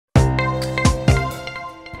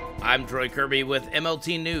I'm Troy Kirby with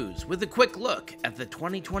MLT News with a quick look at the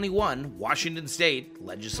 2021 Washington State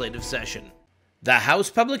Legislative Session. The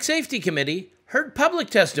House Public Safety Committee heard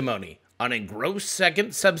public testimony on Engrossed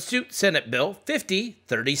Second Substitute Senate Bill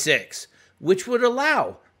 5036, which would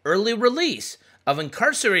allow early release of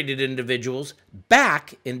incarcerated individuals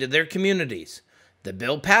back into their communities. The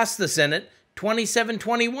bill passed the Senate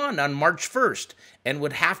 2721 on March 1st and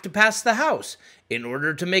would have to pass the House in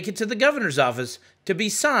order to make it to the governor's office to be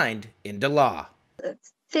signed into law.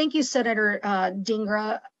 Thank you, Senator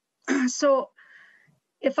Dingra. So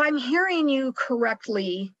if I'm hearing you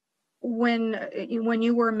correctly, when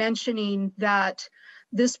you were mentioning that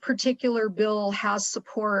this particular bill has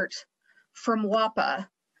support from WAPA,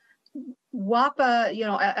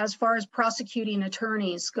 as far as prosecuting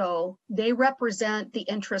attorneys go, they represent the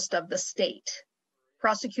interest of the state.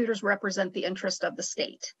 Prosecutors represent the interest of the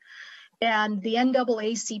state. And the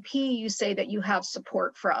NAACP, you say that you have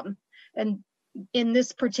support from, and in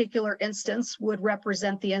this particular instance would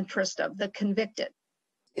represent the interest of the convicted.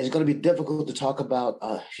 It's going to be difficult to talk about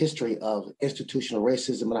a history of institutional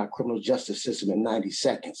racism in our criminal justice system in 90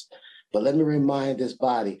 seconds. But let me remind this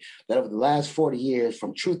body that over the last 40 years,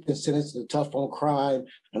 from truth in sentencing to tough on crime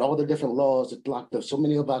and all the different laws that locked up so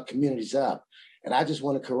many of our communities up. And I just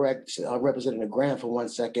want to correct Representative Graham for 1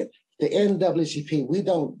 second. The NAACP, we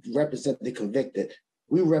don't represent the convicted.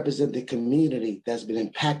 We represent the community that's been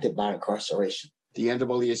impacted by incarceration. The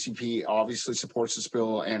NAACP obviously supports this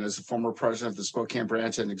bill, and as a former president of the Spokane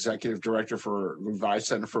branch and executive director for Revised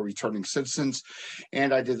Center for Returning Citizens,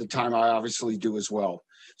 and I did the time, I obviously do as well.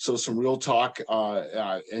 So some real talk,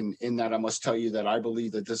 and in that I must tell you that I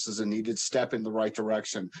believe that this is a needed step in the right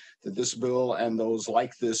direction, that this bill and those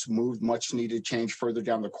like this move much needed change further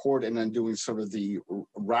down the court and then doing sort of the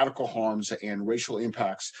radical harms and racial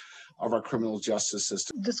impacts of our criminal justice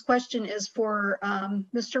system. This question is for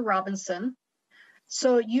Mr. Robinson.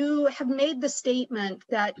 So you have made the statement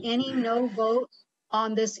that any no vote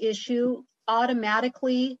on this issue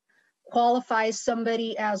automatically qualifies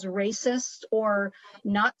somebody as racist or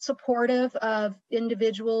not supportive of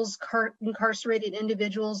individuals, incarcerated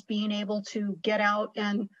individuals being able to get out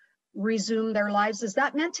and resume their lives. Is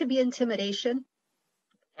that meant to be intimidation?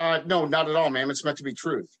 No, not at all, ma'am. It's meant to be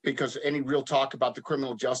truth, because any real talk about the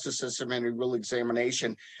criminal justice system, any real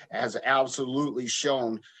examination has absolutely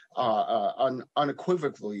shown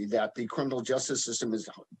unequivocally that the criminal justice system is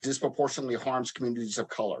disproportionately harms communities of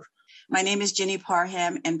color. My name is Jenny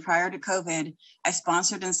Parham, and prior to COVID, I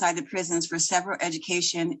sponsored inside the prisons for several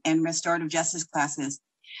education and restorative justice classes.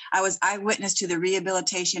 I was eyewitness to the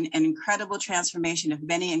rehabilitation and incredible transformation of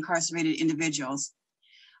many incarcerated individuals.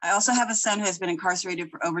 I also have a son who has been incarcerated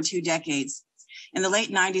for over 2 decades. In the late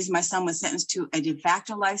 90s, my son was sentenced to a de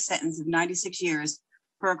facto life sentence of 96 years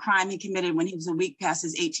for a crime he committed when he was a week past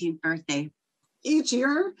his 18th birthday. Each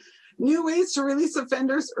year, new ways to release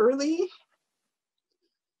offenders early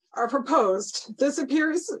are proposed. This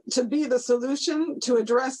appears to be the solution to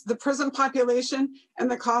address the prison population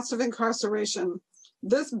and the cost of incarceration.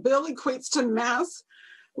 This bill equates to mass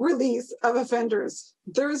release of offenders.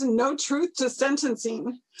 There is no truth to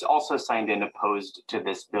sentencing. It's also signed and opposed to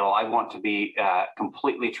this bill. I want to be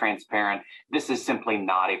completely transparent. This is simply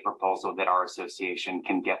not a proposal that our association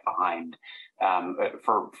can get behind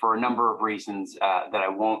for a number of reasons that I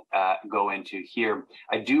won't go into here.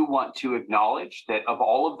 I do want to acknowledge that of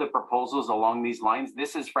all of the proposals along these lines,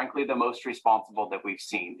 this is frankly the most responsible that we've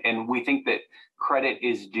seen. And we think that credit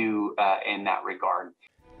is due in that regard.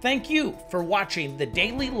 Thank you for watching the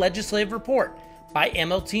Daily Legislative Report by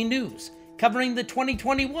MLT News, covering the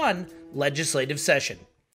 2021 legislative session.